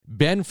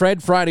Ben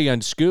Fred Friday on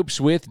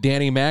Scoops with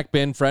Danny Mac,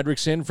 Ben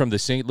Fredrickson from the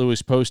St.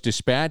 Louis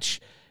Post-Dispatch.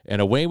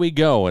 And away we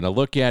go, and a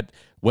look at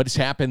what's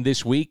happened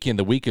this week in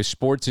the week of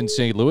sports in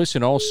St. Louis,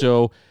 and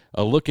also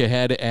a look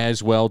ahead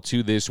as well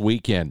to this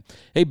weekend.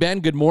 Hey, Ben,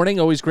 good morning.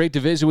 Always great to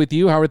visit with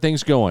you. How are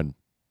things going?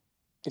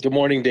 Good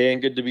morning, Dan.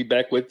 Good to be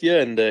back with you,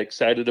 and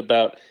excited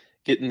about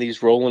getting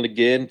these rolling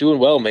again. Doing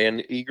well,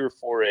 man. Eager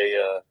for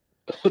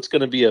what's going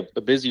to be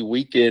a busy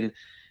weekend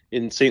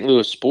in St.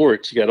 Louis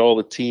sports. You got all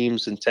the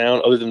teams in town,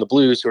 other than the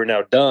Blues, who are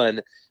now done.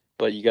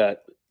 But you got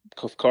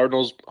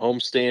Cardinals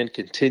homestand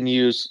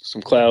continues.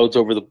 Some clouds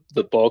over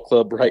the ball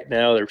club right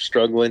now. They're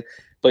struggling.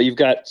 But you've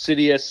got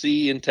City SC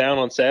in town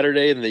on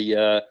Saturday, and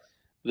the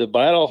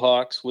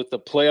Battlehawks with the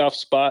playoff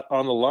spot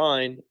on the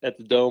line at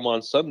the Dome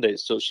on Sunday.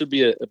 So it should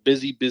be a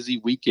busy, busy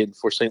weekend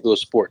for St.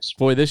 Louis sports.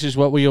 Boy, this is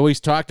what we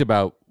always talked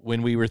about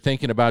when we were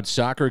thinking about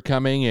soccer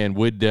coming, and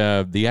would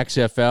the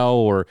XFL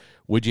or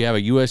would you have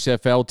a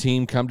USFL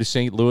team come to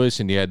St. Louis,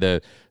 and you had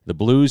the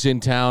Blues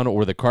in town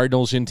or the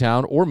Cardinals in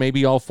town, or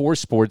maybe all four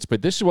sports.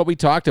 But this is what we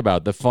talked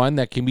about, the fun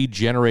that can be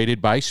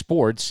generated by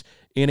sports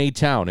in a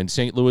town, and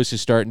St. Louis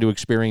is starting to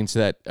experience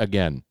that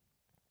again.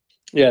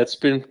 Yeah, it's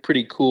been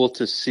pretty cool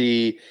to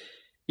see.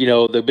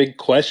 The big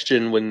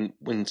question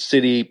when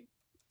City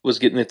was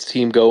getting its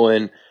team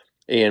going,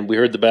 and we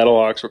heard the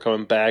Battlehawks were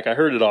coming back. I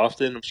heard it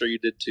often. I'm sure you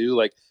did too.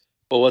 Like,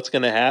 well, what's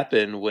going to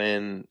happen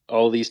when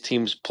all these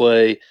teams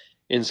play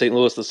in St.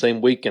 Louis the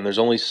same weekend? There's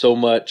only so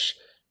much,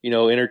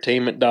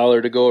 entertainment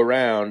dollar to go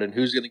around, and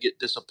who's going to get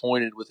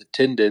disappointed with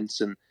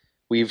attendance? And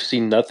we've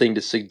seen nothing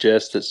to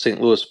suggest that St.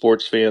 Louis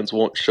sports fans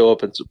won't show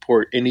up and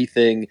support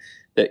anything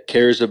that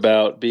cares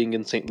about being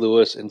in St.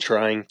 Louis and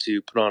trying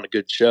to put on a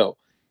good show.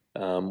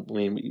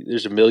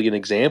 There's a million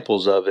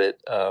examples of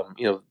it.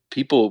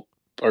 People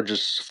are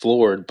just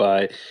floored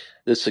by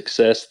the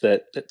success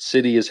that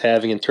City is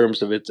having in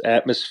terms of its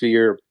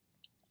atmosphere,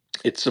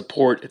 its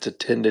support, its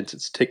attendance,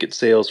 its ticket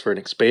sales for an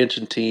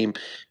expansion team.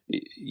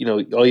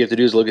 All you have to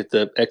do is look at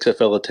the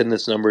XFL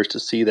attendance numbers to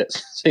see that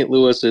St.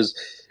 Louis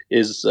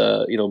is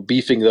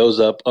beefing those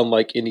up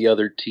unlike any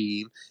other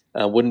team.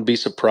 Wouldn't be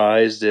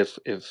surprised if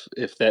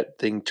that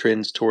thing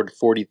trends toward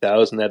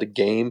 40,000 at a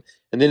game.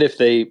 And then if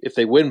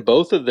they win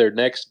both of their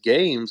next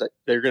games,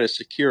 they're going to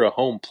secure a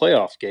home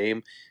playoff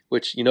game,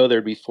 which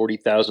there'd be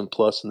 40,000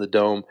 plus in the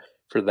Dome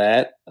for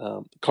that.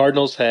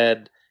 Cardinals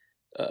had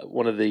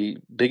one of the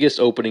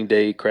biggest opening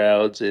day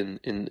crowds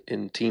in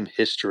team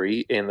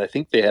history, and I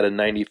think they had a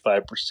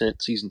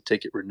 95% season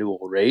ticket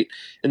renewal rate.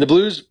 And the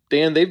Blues,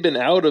 Dan, they've been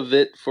out of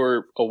it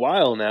for a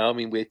while now. I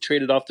mean, we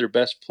traded off their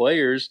best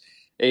players,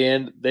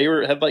 and they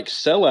had like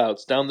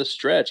sellouts down the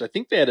stretch. I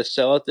think they had a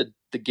sellout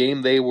the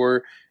game they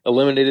were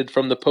eliminated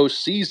from the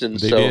postseason.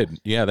 They did.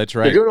 Yeah, that's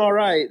right. They're doing all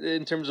right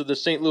in terms of the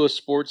St. Louis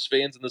sports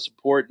fans and the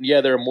support. And yeah,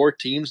 there are more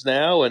teams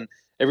now, and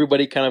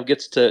everybody kind of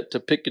gets to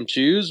pick and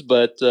choose.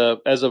 But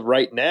as of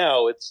right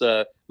now, it's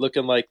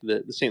looking like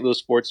the St. Louis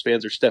sports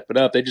fans are stepping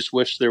up. They just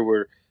wish there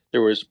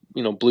was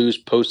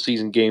Blues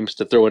postseason games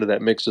to throw into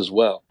that mix as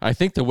well. I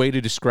think the way to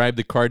describe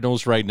the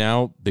Cardinals right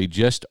now, they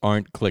just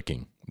aren't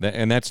clicking.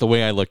 And that's the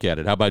way I look at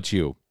it. How about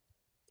you?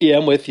 Yeah,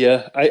 I'm with you.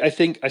 I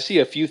think I see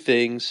a few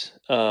things.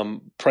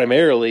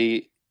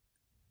 Primarily,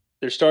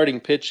 their starting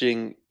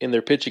pitching and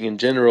their pitching in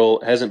general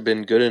hasn't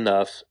been good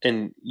enough.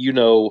 And you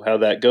know how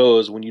that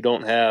goes when you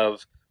don't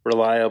have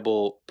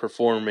reliable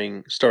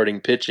performing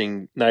starting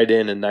pitching night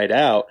in and night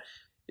out.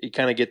 You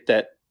kind of get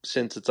that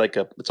sense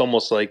it's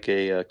almost like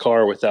a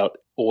car without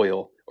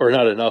oil, or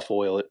not enough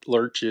oil. It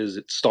lurches,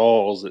 it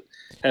stalls, it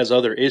has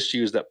other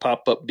issues that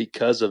pop up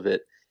because of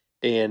it.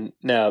 And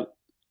now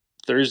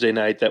Thursday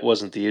night, that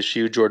wasn't the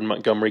issue. Jordan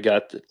Montgomery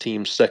got the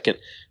team's second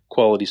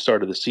quality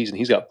start of the season.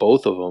 He's got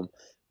both of them,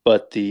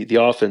 but the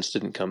offense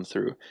didn't come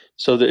through.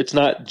 So it's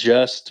not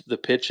just the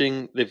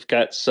pitching. They've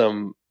got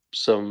some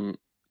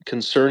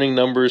concerning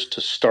numbers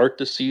to start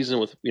the season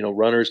with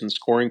runners in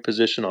scoring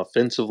position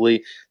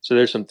offensively. So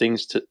there's some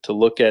things to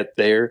look at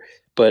there,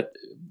 but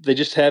they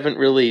just haven't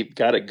really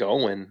got it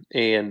going,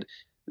 and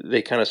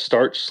they kind of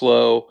start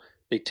slow.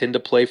 They tend to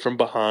play from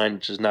behind,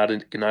 which is not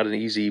an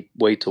easy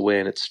way to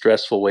win. It's a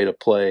stressful way to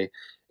play.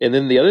 And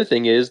then the other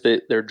thing is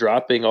that they're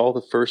dropping all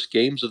the first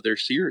games of their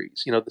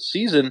series. The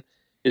season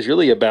is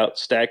really about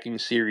stacking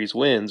series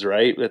wins,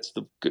 right? That's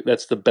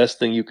the best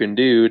thing you can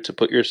do to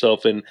put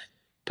yourself in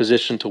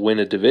position to win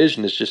a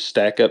division, is just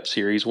stack up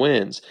series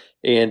wins.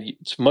 And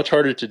it's much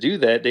harder to do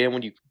that, Dan,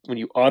 when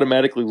you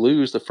automatically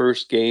lose the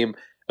first game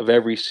of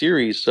every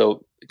series.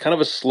 So kind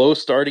of a slow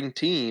starting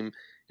team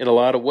in a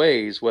lot of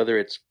ways, whether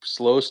it's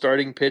slow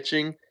starting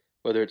pitching,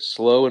 whether it's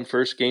slow in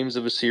first games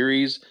of a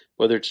series,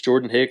 whether it's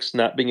Jordan Hicks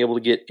not being able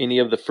to get any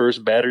of the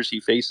first batters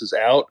he faces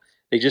out.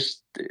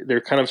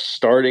 They're kind of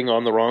starting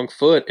on the wrong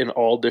foot in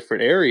all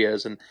different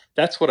areas. And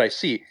that's what I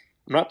see.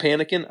 I'm not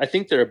panicking. I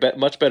think they're a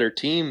much better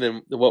team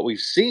than what we've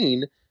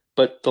seen.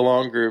 But the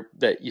longer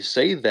that you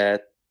say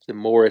that, the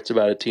more it's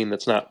about a team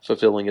that's not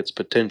fulfilling its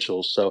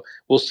potential. So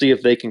we'll see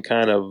if they can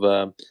kind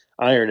of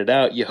iron it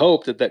out. You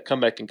hope that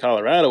comeback in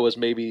Colorado was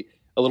maybe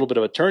a little bit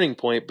of a turning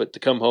point, but to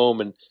come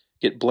home and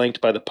get blanked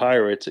by the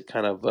Pirates, it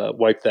kind of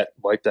wiped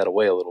that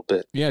away a little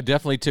bit. Yeah,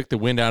 definitely took the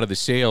wind out of the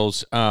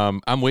sails.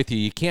 I'm with you.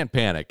 You can't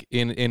panic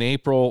in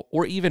April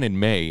or even in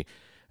May.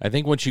 I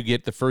think once you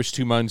get the first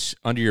 2 months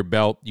under your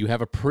belt, you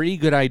have a pretty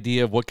good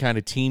idea of what kind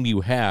of team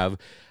you have.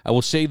 I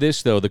will say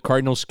this, though. The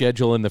Cardinals'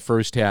 schedule in the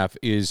first half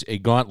is a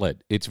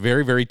gauntlet. It's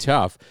very, very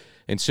tough.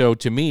 And so,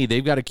 to me,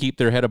 they've got to keep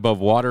their head above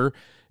water,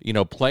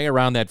 play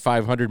around that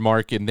 500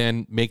 mark and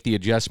then make the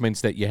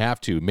adjustments that you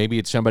have to. Maybe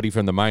it's somebody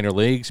from the minor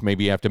leagues.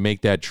 Maybe you have to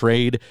make that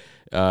trade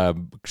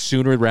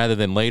sooner rather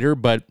than later.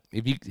 But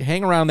if you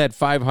hang around that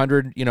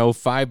 500,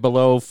 5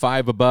 below,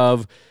 5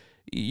 above,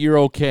 you're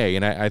okay.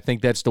 And I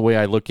think that's the way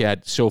I look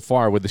at so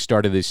far with the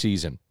start of this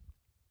season.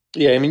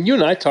 Yeah, I mean, you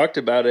and I talked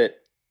about it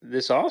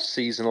this off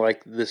season.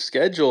 Like the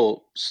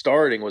schedule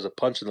starting was a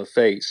punch in the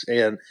face,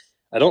 and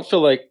I don't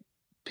feel like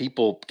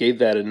people gave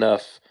that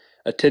enough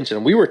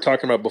attention. We were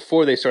talking about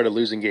before they started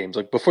losing games,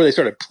 like before they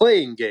started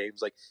playing games,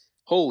 like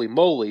holy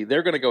moly,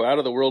 they're going to go out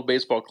of the World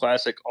Baseball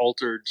Classic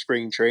altered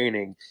spring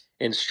training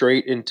and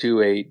straight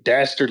into a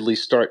dastardly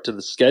start to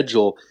the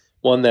schedule,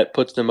 one that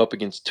puts them up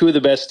against two of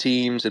the best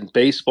teams in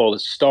baseball to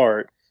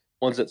start,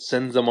 ones that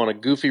sends them on a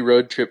goofy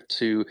road trip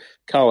to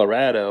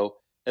Colorado,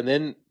 and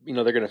then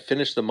they're going to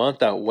finish the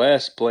month out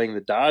west playing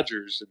the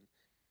Dodgers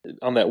and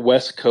on that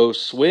West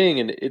Coast swing,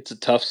 and it's a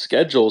tough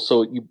schedule.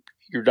 So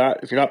you're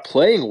not if you're not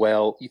playing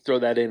well, you throw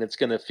that in, it's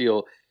going to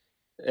feel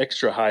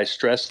extra high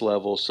stress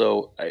level.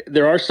 So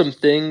there are some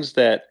things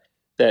that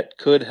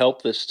could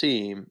help this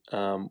team. We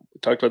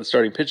talked about the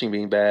starting pitching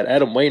being bad.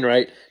 Adam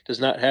Wainwright does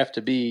not have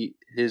to be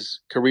his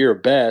career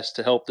best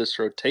to help this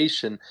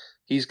rotation.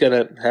 He's going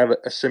to have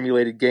a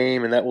simulated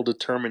game, and that will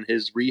determine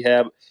his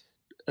rehab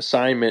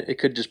assignment. It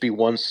could just be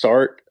one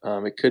start.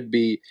 It could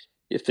be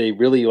if they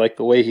really like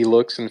the way he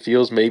looks and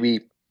feels, maybe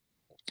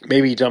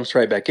he jumps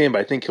right back in.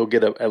 But I think he'll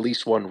get at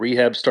least one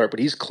rehab start. But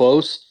he's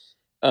close.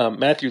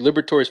 Matthew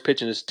Liberatore is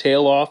pitching his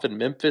tail off in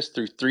Memphis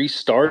through 3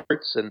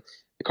 starts, and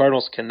the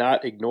Cardinals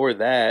cannot ignore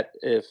that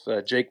if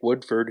Jake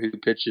Woodford, who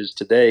pitches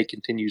today,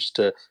 continues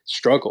to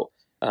struggle.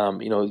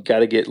 You got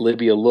to get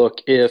Libby a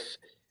look if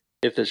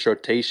this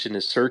rotation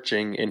is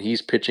searching and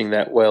he's pitching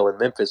that well in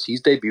Memphis.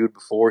 He's debuted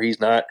before. He's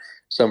not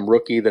some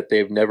rookie that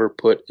they've never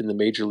put in the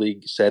major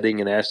league setting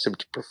and asked him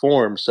to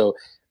perform. So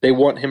they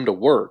want him to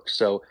work.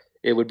 So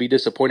it would be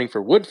disappointing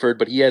for Woodford,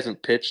 but he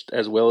hasn't pitched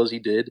as well as he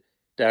did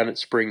down at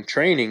spring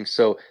training.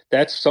 So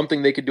that's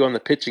something they could do on the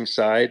pitching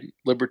side.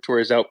 Liberatore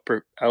has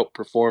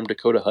outperformed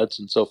Dakota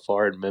Hudson so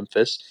far in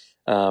Memphis.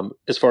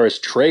 As far as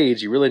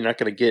trades, you're really not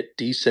going to get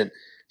decent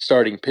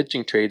starting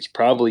pitching trades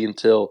probably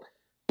until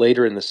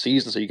later in the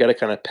season. So you got to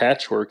kind of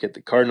patchwork it.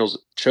 The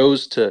Cardinals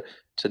chose to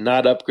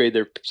not upgrade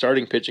their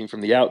starting pitching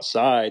from the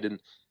outside,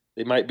 and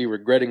they might be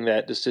regretting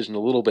that decision a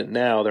little bit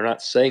now. They're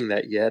not saying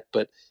that yet,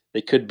 but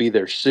they could be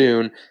there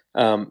soon.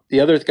 The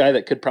other guy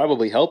that could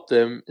probably help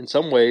them in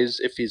some ways,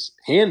 if his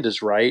hand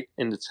is right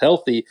and it's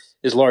healthy,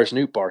 is Lars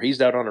Nootbaar.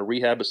 He's out on a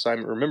rehab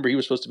assignment. Remember, he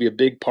was supposed to be a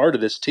big part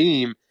of this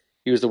team.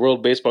 He was the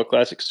World Baseball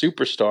Classic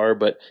superstar,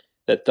 but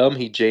that thumb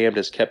he jammed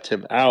has kept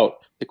him out.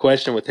 The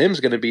question with him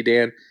is going to be,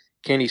 Dan,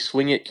 can he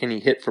swing it? Can he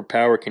hit for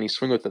power? Can he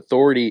swing with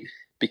authority?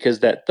 Because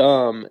that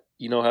thumb,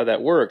 you know how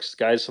that works.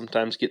 Guys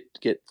sometimes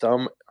get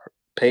thumb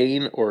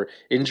pain or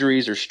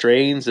injuries or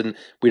strains, and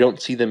we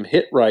don't see them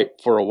hit right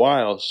for a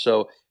while.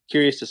 So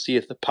curious to see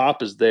if the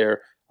pop is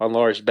there on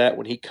Lars' bat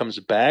when he comes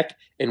back.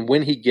 And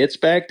when he gets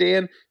back,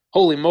 Dan,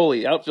 holy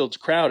moly, outfield's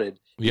crowded.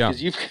 Yeah.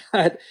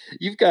 Because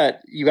you got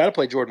to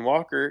play Jordan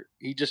Walker.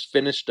 He just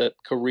finished a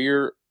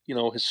career,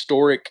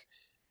 historic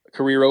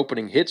career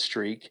opening hit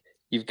streak.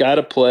 You've got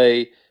to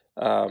play.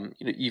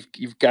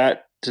 You've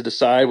got to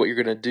decide what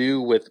you're going to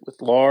do with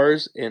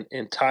Lars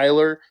and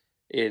Tyler.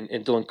 And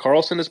Dylan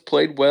Carlson has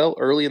played well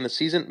early in the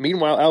season.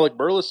 Meanwhile, Alec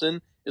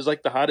Burleson is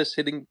like the hottest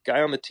hitting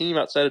guy on the team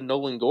outside of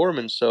Nolan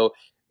Gorman. So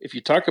if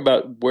you talk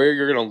about where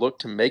you're going to look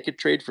to make a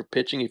trade for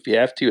pitching, if you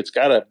have to, it's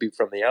got to be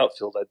from the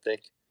outfield, I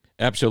think.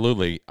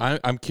 Absolutely.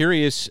 I'm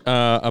curious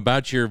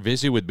about your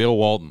visit with Bill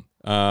Walton.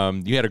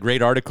 You had a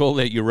great article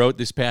that you wrote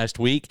this past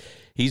week.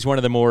 He's one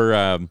of the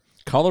more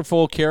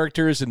colorful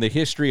characters in the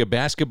history of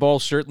basketball,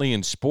 certainly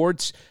in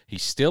sports. He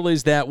still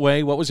is that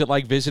way. What was it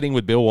like visiting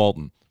with Bill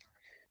Walton?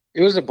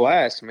 It was a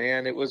blast,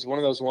 man. It was one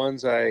of those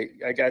ones I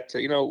got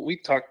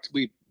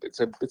to,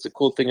 it's a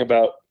cool thing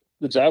about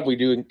the job we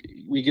do.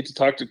 We get to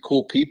talk to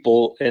cool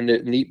people and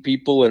neat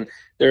people. And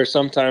there are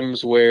some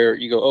times where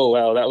you go, oh,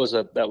 wow, that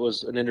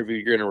was an interview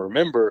you're going to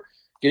remember.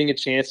 Getting a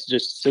chance to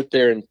just sit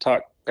there and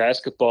talk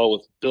basketball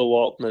with Bill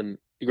Walton and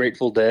the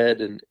Grateful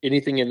Dead and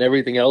anything and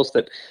everything else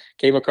that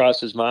came across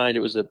his mind.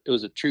 It was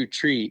a true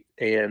treat.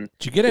 And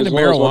did you get into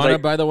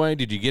marijuana, by the way?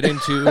 Did you get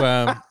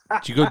into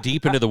did you go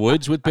deep into the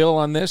woods with Bill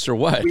on this or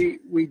what?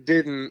 We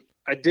didn't.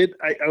 I did.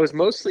 I was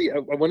mostly. I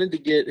wanted to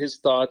get his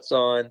thoughts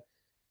on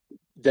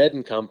Dead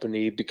and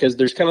Company because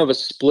there's kind of a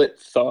split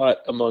thought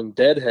among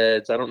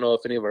Deadheads. I don't know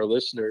if any of our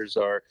listeners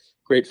are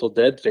Grateful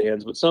Dead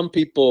fans, but some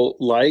people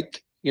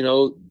like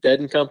Dead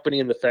and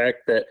Company and the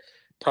fact that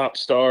pop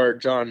star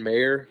John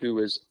Mayer, who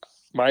is,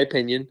 my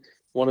opinion,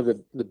 one of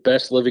the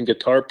best living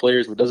guitar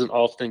players, but doesn't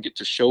often get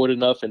to show it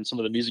enough. And some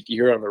of the music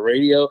you hear on the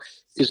radio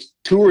is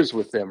tours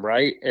with them,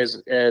 right?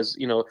 As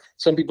you know,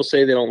 some people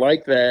say they don't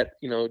like that.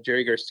 You know,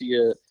 Jerry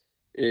Garcia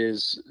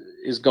is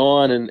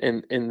gone,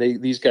 and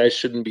these guys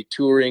shouldn't be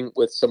touring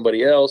with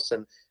somebody else.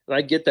 And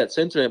I get that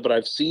sentiment, but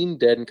I've seen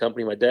Dead and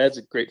Company. My dad's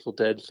a Grateful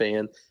Dead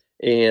fan,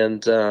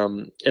 and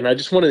I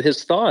just wanted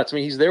his thoughts. I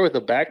mean, he's there with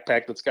a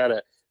backpack that's got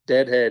a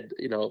Deadhead,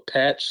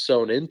 patch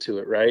sewn into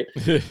it, right?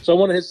 So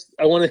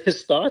I wanted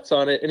his thoughts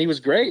on it, and he was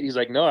great. He's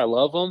like, "No, I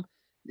love them.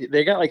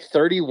 They got like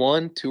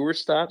 31 tour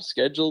stops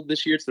scheduled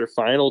this year. It's their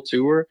final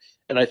tour,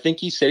 and I think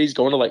he said he's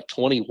going to like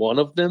 21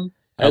 of them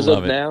I as love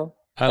of it. now.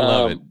 I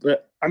love it.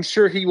 But I'm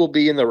sure he will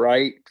be in the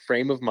right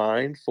frame of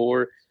mind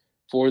for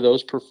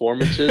those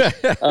performances.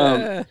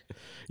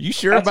 You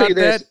sure I'll tell you about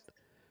that?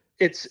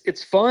 this: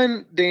 it's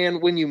fun,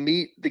 Dan, when you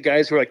meet the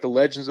guys who are like the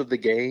legends of the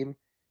game,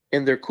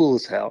 and they're cool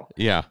as hell.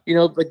 Yeah.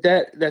 But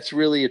that's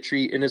really a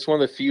treat, and it's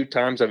one of the few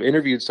times I've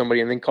interviewed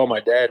somebody and then called my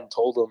dad and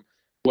told him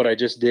what I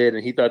just did,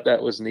 and he thought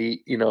that was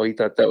neat. He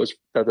thought that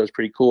was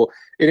pretty cool,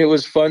 and it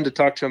was fun to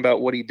talk to him about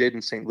what he did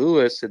in St.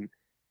 Louis in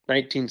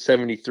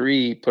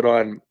 1973. Put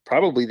on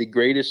probably the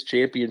greatest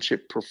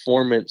championship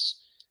performance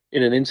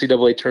in an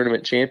NCAA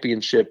tournament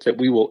championship that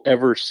we will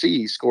ever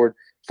see. Scored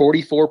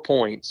 44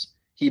 points.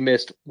 He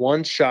missed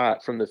one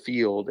shot from the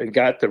field and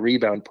got the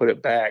rebound, put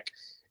it back,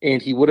 and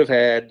he would have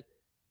had,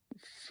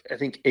 I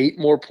think, 8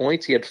 more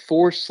points. He had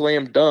 4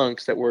 slam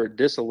dunks that were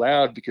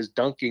disallowed because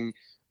dunking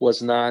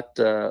was not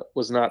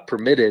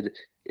permitted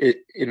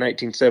in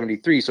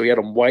 1973. So he had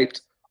them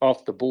wiped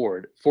off the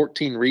board.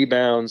 14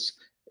 rebounds,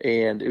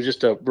 and it was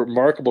just a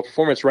remarkable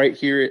performance right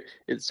here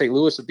at St.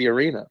 Louis at the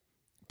arena.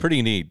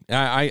 Pretty neat.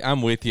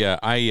 I'm with you.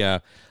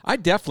 I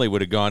definitely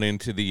would have gone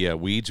into the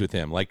weeds with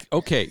him. Like,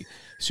 okay,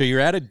 so you're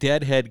at a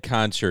Deadhead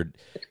concert.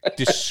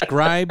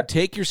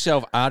 Take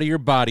yourself out of your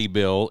body,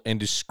 Bill, and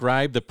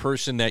describe the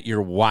person that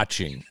you're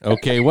watching.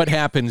 Okay, what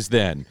happens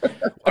then?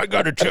 I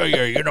got to tell you,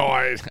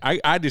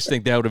 I just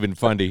think that would have been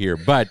fun to hear.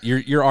 But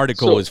your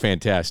article is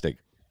fantastic.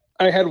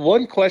 I had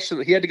one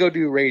question. He had to go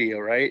do radio,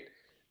 right?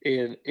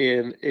 And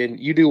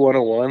you do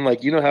 101,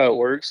 like, how it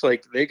works.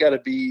 Like, they got to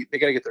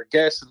get their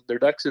guests and their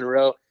ducks in a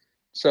row.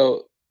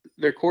 So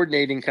they're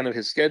coordinating kind of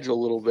his schedule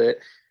a little bit,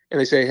 and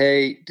they say,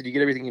 "Hey, did you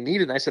get everything you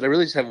needed?" And I said, "I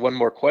really just have one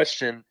more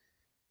question."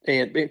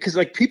 And because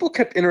like people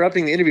kept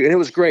interrupting the interview, and it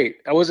was great.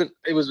 It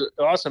was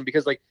awesome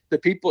because like the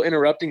people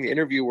interrupting the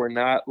interview were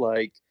not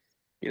like,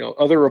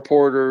 other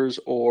reporters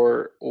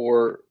or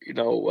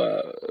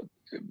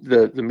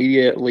the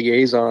media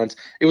liaisons.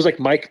 It was like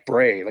Mike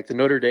Bray, like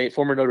the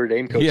former Notre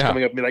Dame coach,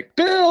 coming up and be like,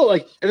 "Bill,"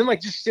 like, and then like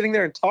just sitting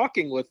there and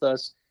talking with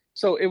us.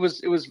 So it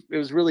was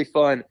really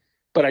fun.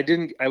 But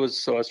I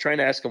was trying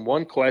to ask him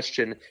one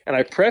question, and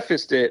I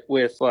prefaced it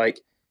with like,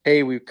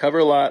 "Hey, we cover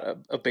a lot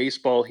of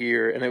baseball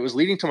here," and it was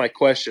leading to my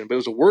question, but it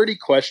was a wordy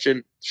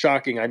question.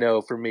 Shocking, I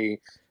know, for me.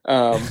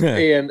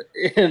 And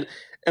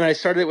I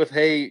started it with,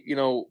 "Hey,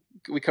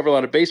 we cover a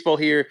lot of baseball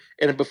here,"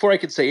 and before I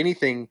could say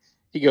anything,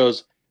 he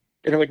goes,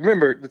 and I'm like,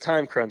 remember the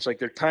time crunch, like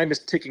their time is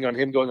ticking on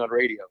him going on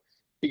radio.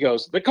 He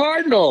goes, "The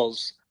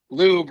Cardinals,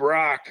 Lou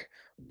Brock,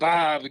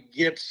 Bob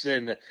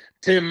Gibson,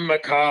 Tim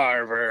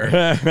McCarver."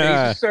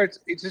 And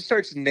he just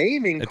starts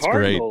naming That's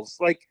Cardinals.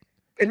 Great.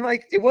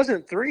 Like it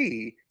wasn't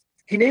 3.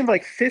 He named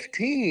like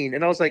 15.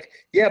 And I was like,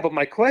 "Yeah, but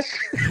my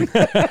question."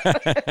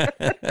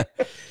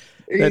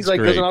 He's like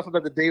goes off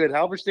about the David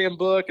Halberstam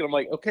book, and I'm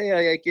like, "Okay,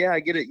 I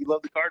get it. You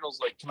love the Cardinals.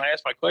 Like, can I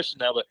ask my question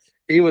now?" But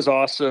he was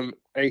awesome.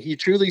 He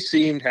truly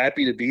seemed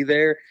happy to be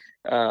there.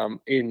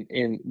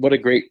 And what a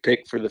great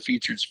pick for the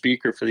featured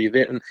speaker for the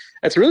event. And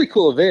that's a really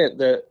cool event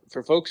that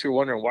for folks who are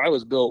wondering why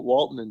was Bill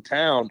Walton in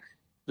town,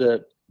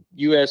 the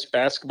U.S.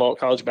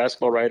 college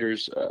basketball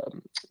writers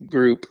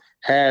group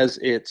has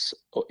its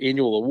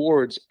annual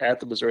awards at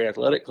the Missouri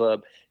Athletic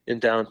Club in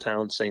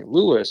downtown St.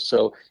 Louis.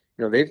 So,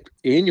 they've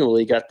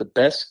annually got the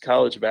best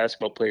college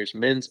basketball players,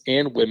 men's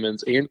and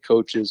women's, and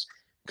coaches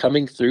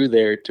coming through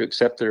there to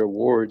accept their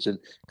awards. And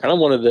kind of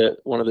one of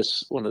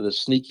the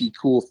sneaky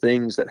cool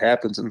things that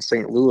happens in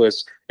St.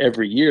 Louis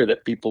every year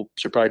that people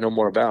should probably know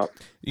more about.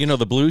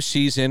 The Blues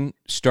season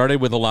started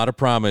with a lot of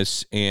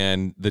promise,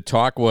 and the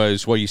talk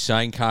was, well, you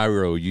sign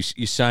Cairo, you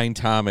sign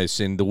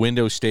Thomas, and the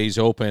window stays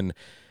open.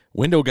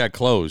 Window got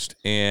closed,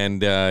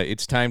 and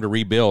it's time to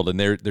rebuild, and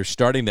they're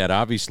starting that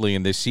obviously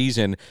in this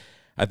season.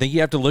 I think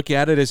you have to look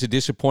at it as a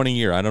disappointing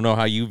year. I don't know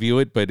how you view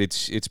it, but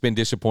it's been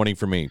disappointing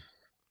for me.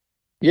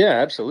 Yeah,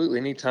 absolutely.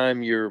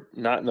 Anytime you're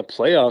not in the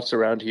playoffs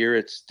around here,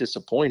 it's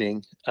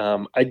disappointing.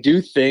 I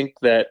do think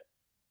that,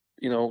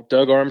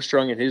 Doug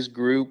Armstrong and his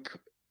group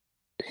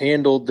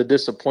handled the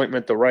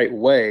disappointment the right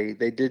way.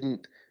 They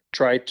didn't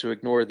try to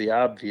ignore the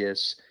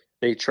obvious.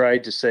 They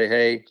tried to say,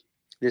 "Hey,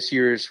 this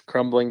year is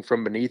crumbling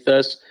from beneath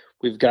us.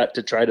 We've got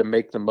to try to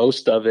make the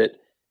most of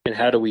it. And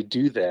how do we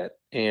do that?"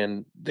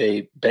 And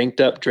they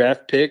banked up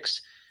draft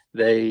picks.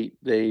 They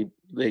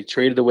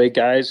traded away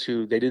guys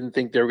who they didn't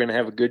think they were going to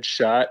have a good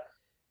shot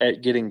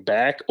at getting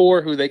back,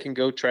 or who they can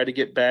go try to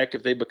get back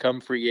if they become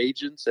free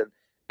agents, and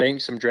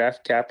bank some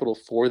draft capital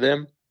for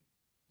them.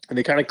 and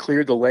they kind of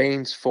cleared the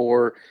lanes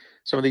for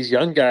some of these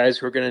young guys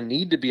who are going to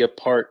need to be a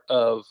part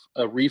of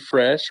a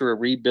refresh or a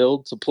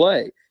rebuild to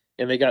play.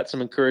 And they got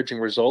some encouraging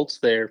results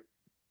there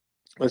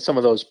with some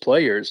of those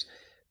players.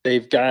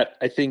 They've got,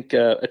 I think,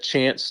 a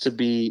chance to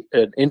be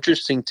an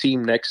interesting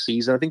team next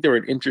season. I think they were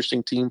an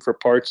interesting team for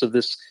parts of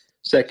this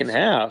second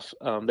half.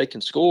 They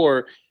can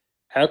score.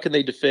 How can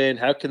they defend?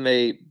 How can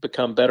they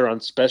become better on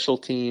special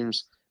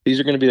teams? These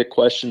are going to be the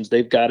questions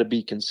they've got to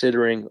be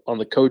considering on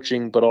the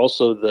coaching, but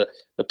also the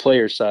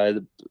player side.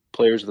 The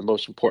players are the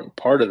most important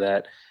part of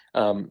that.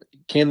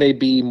 Can they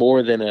be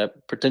more than a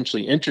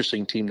potentially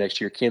interesting team next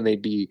year? Can they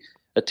be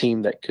a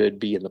team that could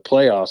be in the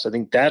playoffs? I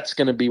think that's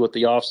going to be what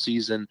the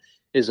offseason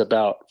is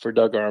about for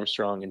Doug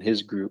Armstrong and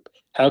his group.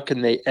 How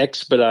can they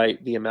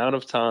expedite the amount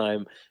of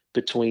time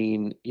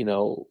between,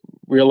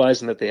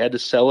 realizing that they had to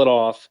sell it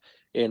off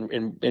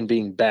and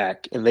being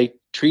back? And they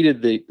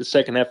treated the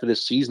second half of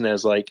this season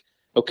as like,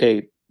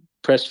 okay,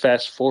 press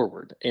fast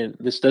forward. And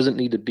this doesn't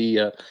need to be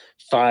a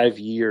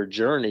 5-year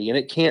journey, and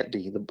it can't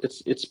be.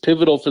 It's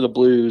pivotal for the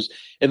Blues,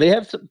 and they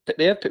have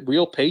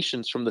real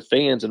patience from the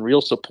fans and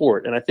real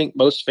support. And I think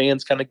most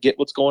fans kind of get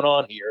what's going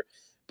on here,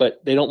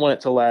 but they don't want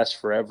it to last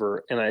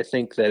forever. And I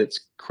think that it's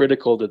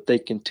critical that they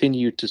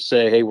continue to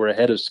say, hey, we're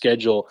ahead of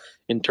schedule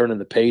in turning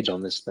the page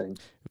on this thing.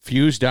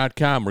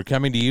 Fuse.com. We're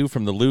coming to you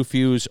from the Lou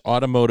Fuse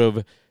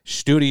Automotive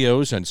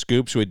Studios on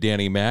Scoops with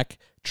Danny Mac.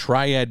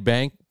 Triad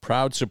Bank,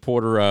 proud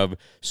supporter of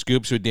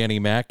Scoops with Danny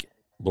Mac.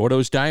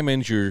 Lordo's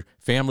Diamonds, your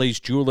family's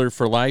jeweler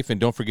for life.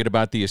 And don't forget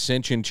about the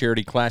Ascension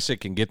Charity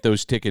Classic, and get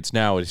those tickets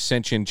now at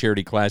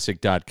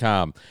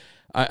ascensioncharityclassic.com.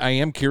 I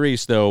am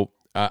curious, though.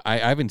 I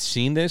haven't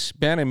seen this,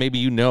 Ben, and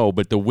maybe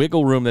but the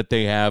wiggle room that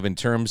they have in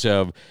terms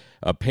of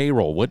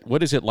payroll,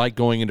 what is it like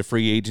going into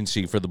free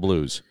agency for the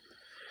Blues?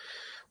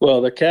 Well,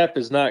 the cap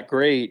is not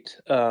great.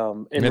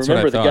 And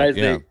remember,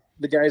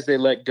 the guys they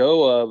let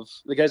go of,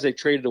 the guys they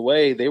traded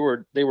away, they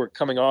were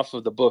coming off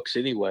of the books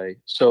anyway.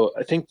 So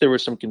I think there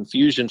was some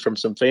confusion from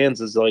some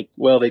fans. Is like,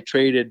 well, they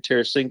traded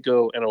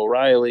Tarasenko and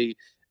O'Reilly,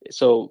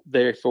 so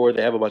therefore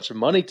they have a bunch of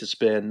money to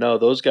spend. No,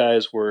 those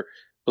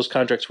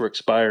contracts were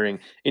expiring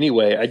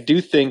anyway. I do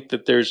think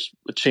that there's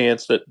a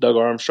chance that Doug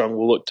Armstrong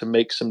will look to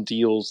make some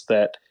deals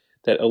that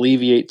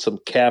alleviate some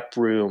cap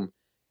room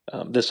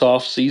this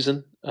off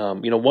season.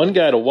 One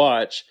guy to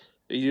watch.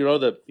 There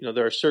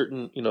are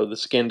certain, the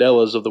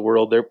Scandellas of the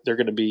world. They're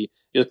going to be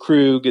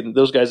Krug, and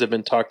those guys have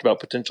been talked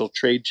about potential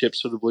trade chips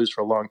for the Blues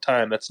for a long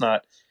time. It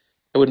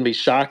wouldn't be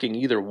shocking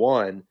either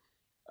one.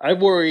 I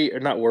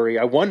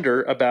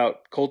wonder about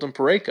Colton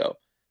Parayko.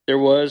 There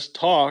was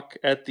talk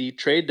at the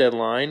trade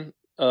deadline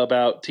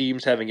about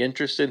teams having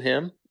interest in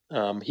him.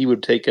 He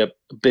would take a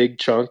big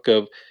chunk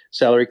of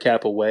salary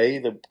cap away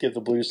to give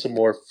the Blues some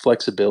more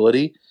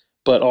flexibility,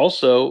 but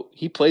also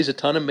he plays a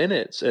ton of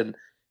minutes. And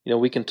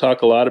we can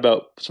talk a lot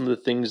about some of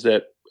the things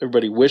that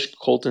everybody wished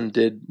Colton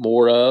did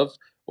more of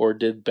or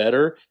did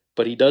better,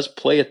 but he does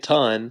play a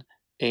ton,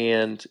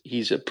 and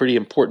he's a pretty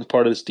important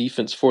part of this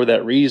defense for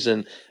that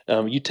reason.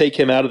 You take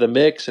him out of the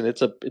mix, and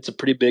it's a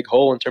pretty big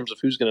hole in terms of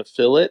who's going to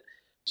fill it.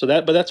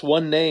 But that's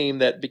one name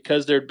that,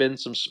 because there had been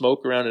some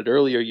smoke around it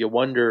earlier, you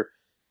wonder,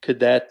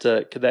 could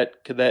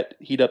that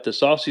heat up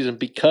this offseason,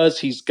 because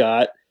he's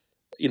got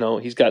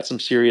some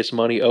serious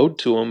money owed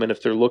to him, and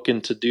if they're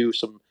looking to do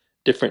some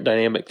different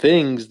dynamic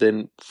things,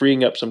 then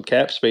freeing up some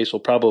cap space will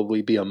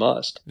probably be a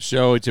must.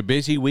 So it's a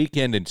busy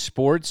weekend in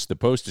sports. The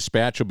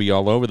Post-Dispatch will be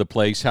all over the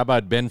place. How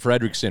about Ben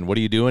Frederickson? What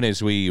are you doing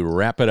as we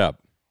wrap it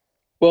up?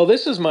 Well,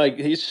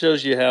 he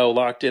shows you how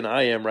locked in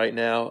I am right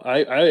now. I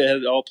had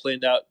it all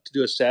planned out to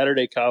do a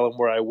Saturday column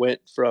where I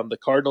went from the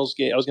Cardinals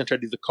game. I was going to try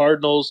to do the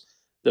Cardinals,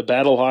 the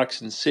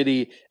Battlehawks, and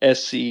City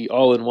SC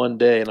all in one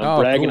day, and I'm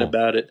bragging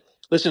about it.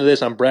 Listen to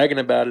this. I'm bragging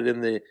about it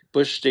in the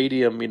Busch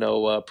Stadium,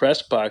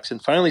 press box.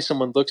 And finally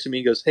someone looks at me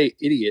and goes, hey,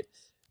 idiot,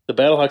 the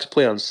Battlehawks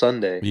play on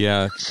Sunday.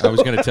 Yeah, I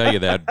was going to tell you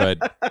that,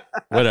 but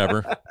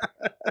whatever.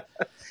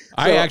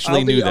 I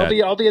actually knew that.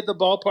 I'll be at the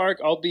ballpark.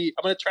 I'm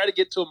going to try to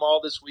get to them all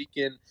this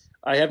weekend.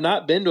 I have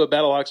not been to a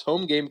Battlehawks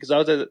home game because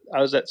I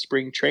was at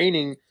spring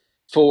training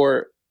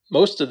for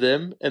most of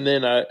them, and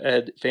then I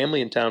had family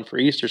in town for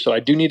Easter. So I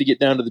do need to get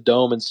down to the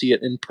Dome and see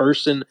it in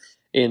person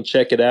and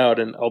check it out.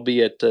 And I'll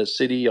be at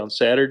City on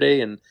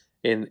Saturday, and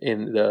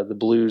the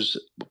Blues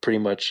pretty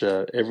much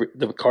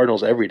the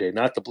Cardinals every day,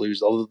 not the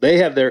Blues, although they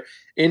have their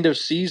end of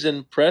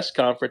season press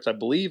conference, I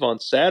believe, on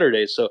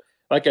Saturday. So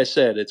like I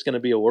said, it's going to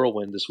be a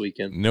whirlwind this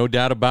weekend. No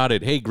doubt about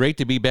it. Hey, great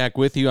to be back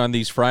with you on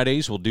these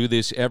Fridays. We'll do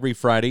this every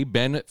Friday.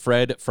 Ben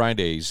Fred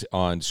Fridays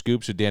on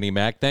Scoops with Danny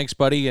Mac. Thanks,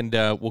 buddy, and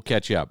we'll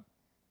catch you up.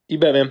 You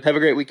bet, man. Have a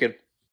great weekend.